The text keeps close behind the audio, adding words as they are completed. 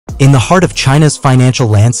In the heart of China's financial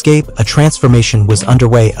landscape, a transformation was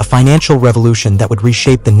underway, a financial revolution that would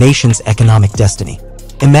reshape the nation's economic destiny.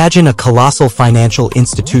 Imagine a colossal financial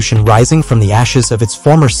institution rising from the ashes of its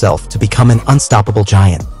former self to become an unstoppable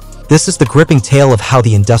giant. This is the gripping tale of how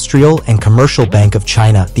the Industrial and Commercial Bank of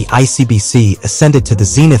China, the ICBC, ascended to the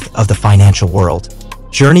zenith of the financial world.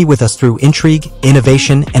 Journey with us through intrigue,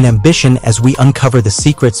 innovation, and ambition as we uncover the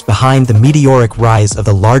secrets behind the meteoric rise of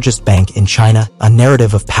the largest bank in China, a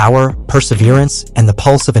narrative of power, perseverance, and the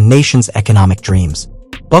pulse of a nation's economic dreams.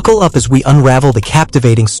 Buckle up as we unravel the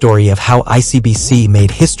captivating story of how ICBC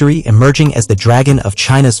made history, emerging as the dragon of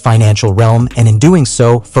China's financial realm, and in doing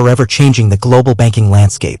so, forever changing the global banking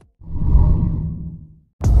landscape.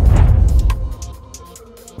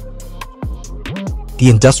 The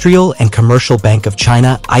Industrial and Commercial Bank of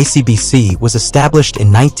China, ICBC, was established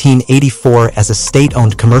in 1984 as a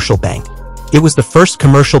state-owned commercial bank. It was the first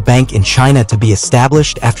commercial bank in China to be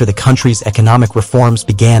established after the country's economic reforms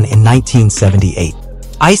began in 1978.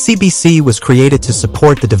 ICBC was created to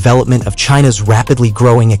support the development of China's rapidly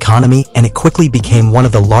growing economy, and it quickly became one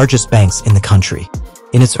of the largest banks in the country.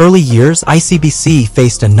 In its early years, ICBC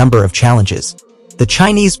faced a number of challenges. The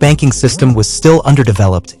Chinese banking system was still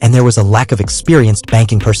underdeveloped, and there was a lack of experienced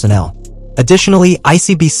banking personnel. Additionally,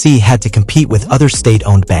 ICBC had to compete with other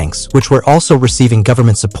state-owned banks, which were also receiving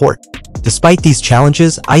government support. Despite these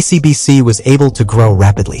challenges, ICBC was able to grow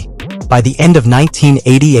rapidly. By the end of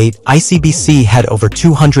 1988, ICBC had over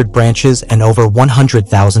 200 branches and over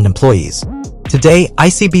 100,000 employees. Today,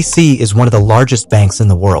 ICBC is one of the largest banks in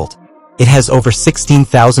the world. It has over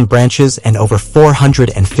 16,000 branches and over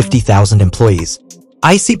 450,000 employees.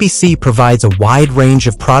 ICBC provides a wide range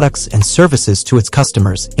of products and services to its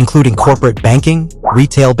customers, including corporate banking,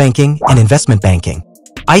 retail banking, and investment banking.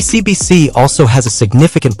 ICBC also has a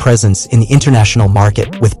significant presence in the international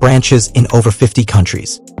market, with branches in over 50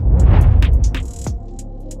 countries.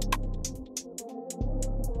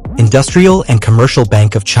 Industrial and Commercial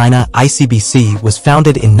Bank of China, ICBC, was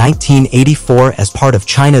founded in 1984 as part of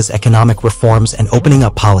China's economic reforms and opening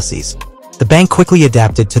up policies. The bank quickly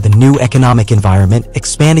adapted to the new economic environment,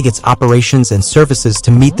 expanding its operations and services to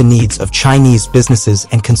meet the needs of Chinese businesses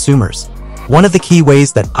and consumers. One of the key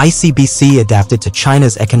ways that ICBC adapted to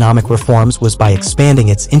China's economic reforms was by expanding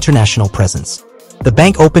its international presence. The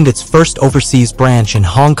bank opened its first overseas branch in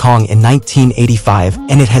Hong Kong in 1985,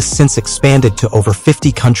 and it has since expanded to over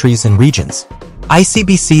 50 countries and regions.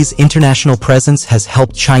 ICBC's international presence has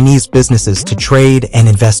helped Chinese businesses to trade and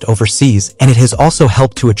invest overseas, and it has also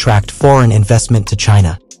helped to attract foreign investment to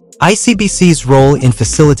China. ICBC's role in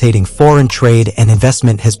facilitating foreign trade and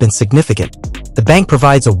investment has been significant. The bank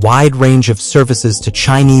provides a wide range of services to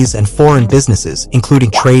Chinese and foreign businesses,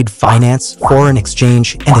 including trade finance, foreign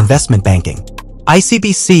exchange, and investment banking.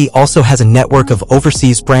 ICBC also has a network of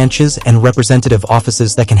overseas branches and representative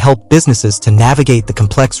offices that can help businesses to navigate the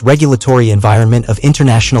complex regulatory environment of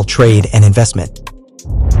international trade and investment.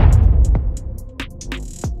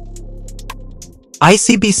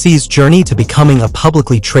 ICBC's journey to becoming a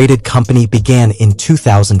publicly traded company began in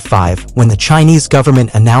 2005, when the Chinese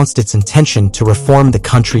government announced its intention to reform the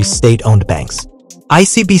country's state-owned banks.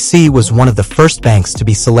 ICBC was one of the first banks to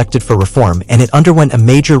be selected for reform, and it underwent a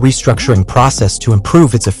major restructuring process to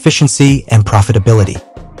improve its efficiency and profitability.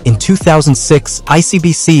 In 2006,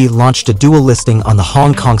 ICBC launched a dual listing on the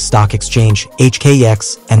Hong Kong Stock Exchange,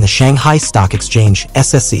 HKEX, and the Shanghai Stock Exchange,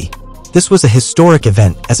 SSE. This was a historic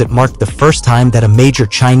event, as it marked the first time that a major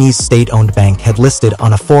Chinese state-owned bank had listed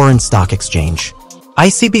on a foreign stock exchange.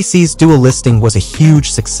 ICBC's dual listing was a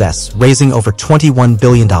huge success, raising over $21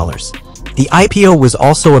 billion. The IPO was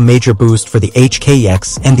also a major boost for the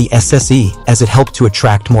HKEX and the SSE, as it helped to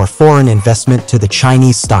attract more foreign investment to the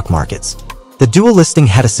Chinese stock markets. The dual listing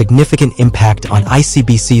had a significant impact on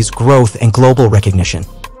ICBC's growth and global recognition.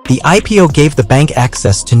 The IPO gave the bank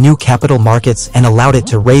access to new capital markets and allowed it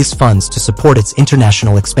to raise funds to support its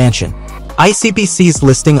international expansion. ICBC's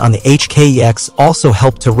listing on the HKEX also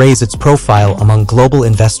helped to raise its profile among global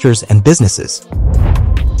investors and businesses.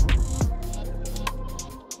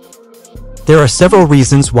 There are several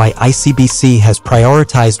reasons why ICBC has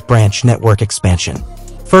prioritized branch network expansion.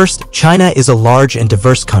 First, China is a large and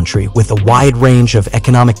diverse country with a wide range of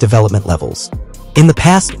economic development levels. In the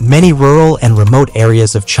past, many rural and remote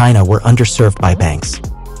areas of China were underserved by banks.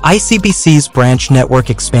 ICBC's branch network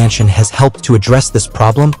expansion has helped to address this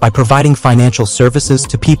problem by providing financial services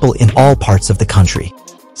to people in all parts of the country.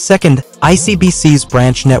 Second, ICBC's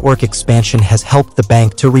branch network expansion has helped the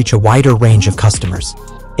bank to reach a wider range of customers.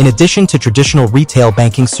 In addition to traditional retail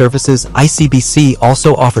banking services, ICBC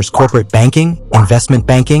also offers corporate banking, investment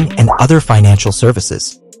banking, and other financial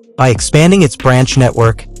services. By expanding its branch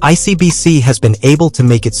network, ICBC has been able to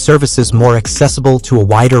make its services more accessible to a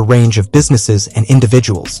wider range of businesses and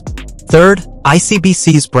individuals. Third,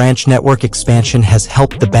 ICBC's branch network expansion has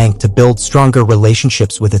helped the bank to build stronger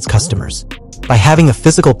relationships with its customers. By having a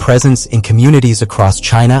physical presence in communities across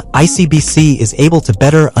China, ICBC is able to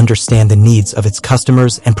better understand the needs of its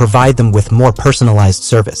customers and provide them with more personalized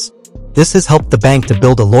service. This has helped the bank to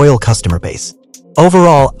build a loyal customer base.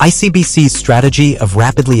 Overall, ICBC's strategy of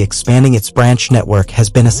rapidly expanding its branch network has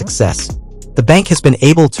been a success. The bank has been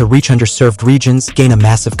able to reach underserved regions, gain a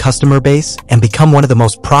massive customer base, and become one of the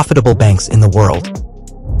most profitable banks in the world.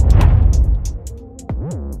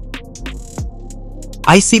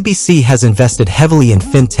 ICBC has invested heavily in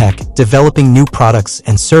fintech, developing new products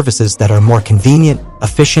and services that are more convenient,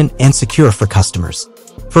 efficient, and secure for customers.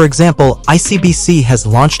 For example, ICBC has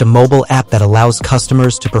launched a mobile app that allows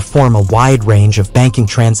customers to perform a wide range of banking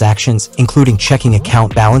transactions, including checking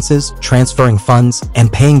account balances, transferring funds,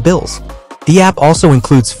 and paying bills. The app also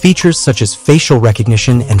includes features such as facial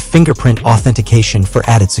recognition and fingerprint authentication for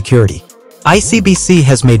added security. ICBC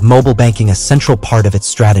has made mobile banking a central part of its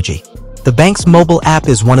strategy. The bank's mobile app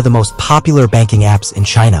is one of the most popular banking apps in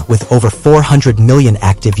China, with over 400 million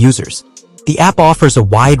active users. The app offers a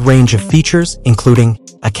wide range of features, including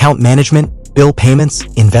account management, bill payments,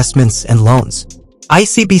 investments, and loans.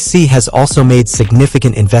 ICBC has also made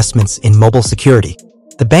significant investments in mobile security.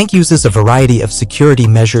 The bank uses a variety of security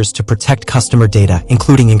measures to protect customer data,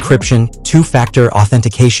 including encryption, two-factor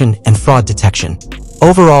authentication, and fraud detection.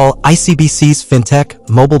 Overall, ICBC's fintech,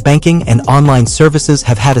 mobile banking, and online services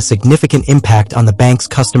have had a significant impact on the bank's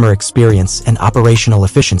customer experience and operational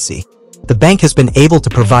efficiency. The bank has been able to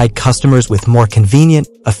provide customers with more convenient,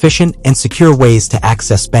 efficient, and secure ways to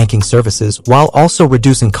access banking services while also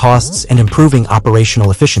reducing costs and improving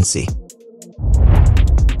operational efficiency.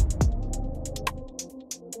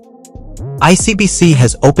 ICBC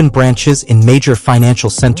has opened branches in major financial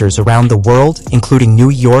centers around the world, including New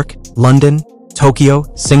York, London, Tokyo,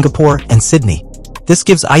 Singapore, and Sydney. This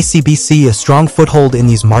gives ICBC a strong foothold in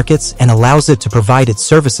these markets and allows it to provide its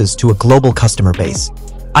services to a global customer base.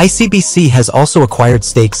 ICBC has also acquired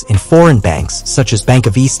stakes in foreign banks such as Bank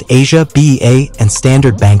of East Asia (BEA) and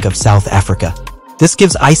Standard Bank of South Africa. This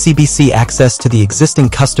gives ICBC access to the existing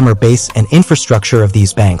customer base and infrastructure of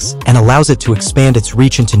these banks and allows it to expand its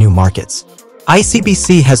reach into new markets.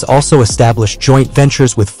 ICBC has also established joint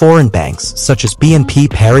ventures with foreign banks such as BNP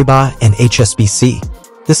Paribas and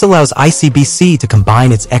HSBC. This allows ICBC to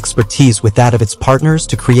combine its expertise with that of its partners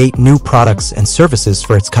to create new products and services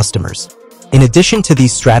for its customers. In addition to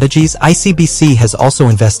these strategies, ICBC has also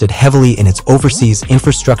invested heavily in its overseas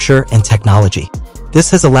infrastructure and technology.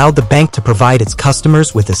 This has allowed the bank to provide its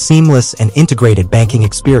customers with a seamless and integrated banking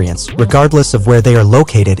experience, regardless of where they are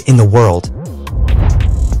located in the world.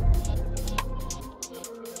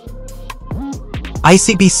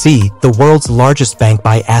 ICBC, the world's largest bank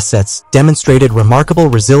by assets, demonstrated remarkable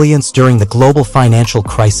resilience during the global financial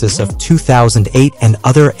crisis of 2008 and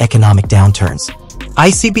other economic downturns.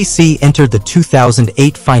 ICBC entered the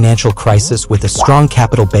 2008 financial crisis with a strong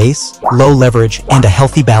capital base, low leverage, and a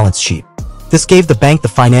healthy balance sheet. This gave the bank the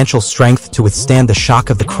financial strength to withstand the shock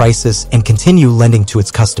of the crisis and continue lending to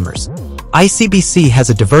its customers. ICBC has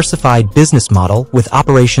a diversified business model with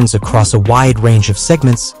operations across a wide range of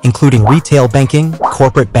segments, including retail banking,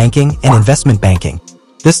 corporate banking, and investment banking.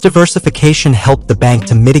 This diversification helped the bank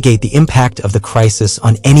to mitigate the impact of the crisis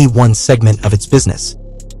on any one segment of its business.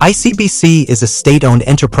 ICBC is a state-owned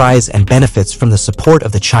enterprise and benefits from the support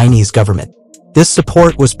of the Chinese government. This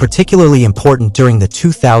support was particularly important during the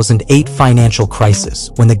 2008 financial crisis,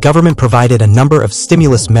 when the government provided a number of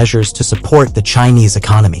stimulus measures to support the Chinese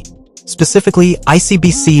economy. Specifically,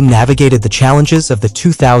 ICBC navigated the challenges of the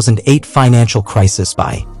 2008 financial crisis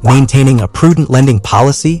by maintaining a prudent lending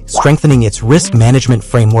policy, strengthening its risk management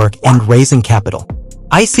framework, and raising capital.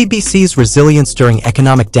 ICBC's resilience during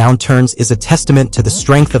economic downturns is a testament to the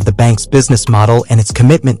strength of the bank's business model and its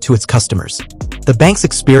commitment to its customers. The bank's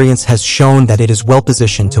experience has shown that it is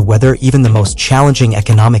well-positioned to weather even the most challenging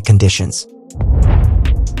economic conditions.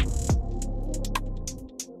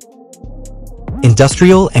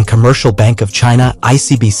 Industrial and Commercial Bank of China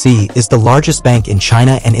 (ICBC) is the largest bank in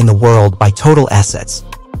China and in the world by total assets.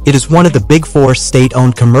 It is one of the big four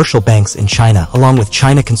state-owned commercial banks in China, along with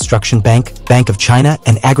China Construction Bank, Bank of China,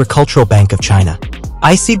 and Agricultural Bank of China.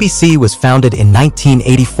 ICBC was founded in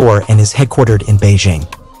 1984 and is headquartered in Beijing.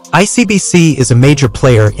 ICBC is a major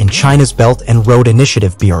player in China's Belt and Road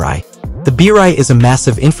Initiative (𝗣𝗿𝗄). The 𝗣𝗿𝗄 is a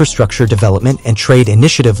massive infrastructure development and trade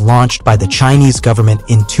initiative launched by the Chinese government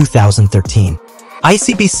in 2013.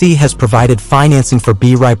 ICBC has provided financing for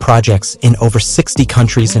𝗣𝗿𝗀 projects in over 60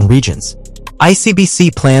 countries and regions.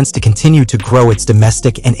 ICBC plans to continue to grow its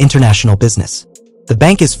domestic and international business. The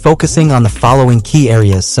bank is focusing on the following key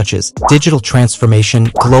areas such as digital transformation,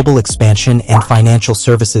 global expansion, and financial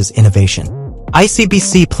services innovation.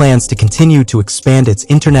 ICBC plans to continue to expand its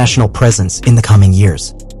international presence in the coming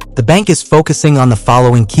years. The bank is focusing on the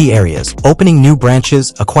following key areas: opening new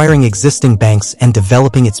branches, acquiring existing banks, and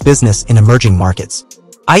developing its business in emerging markets.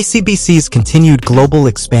 ICBC's continued global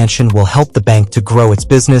expansion will help the bank to grow its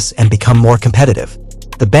business and become more competitive.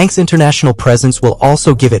 The bank's international presence will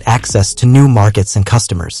also give it access to new markets and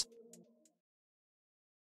customers.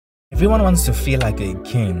 Everyone wants to feel like a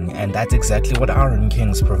king, and that's exactly what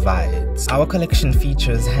𝗟𝗏_𝘁𝗄𝗃 provides. Our collection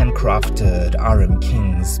features handcrafted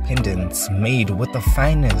𝗟𝗏_𝘁𝗃s pendants made with the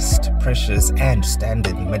finest precious and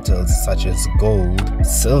standard metals such as gold,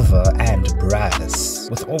 silver, and brass,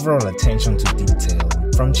 with overall attention to detail.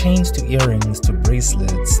 From chains to earrings to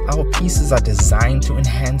bracelets, our pieces are designed to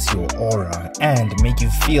enhance your aura and make you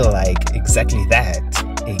feel like exactly that,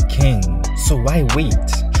 a king. So why wait?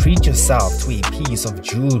 Treat yourself to a piece of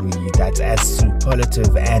jewelry that's as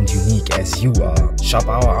superlative and unique as you are. Shop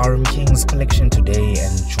our 𝗟𝗏_𝘁𝗃s collection today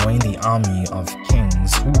and join the army of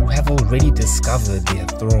kings who have already discovered their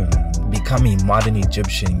throne. Become a modern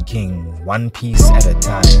Egyptian king, one piece at a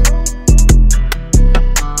time.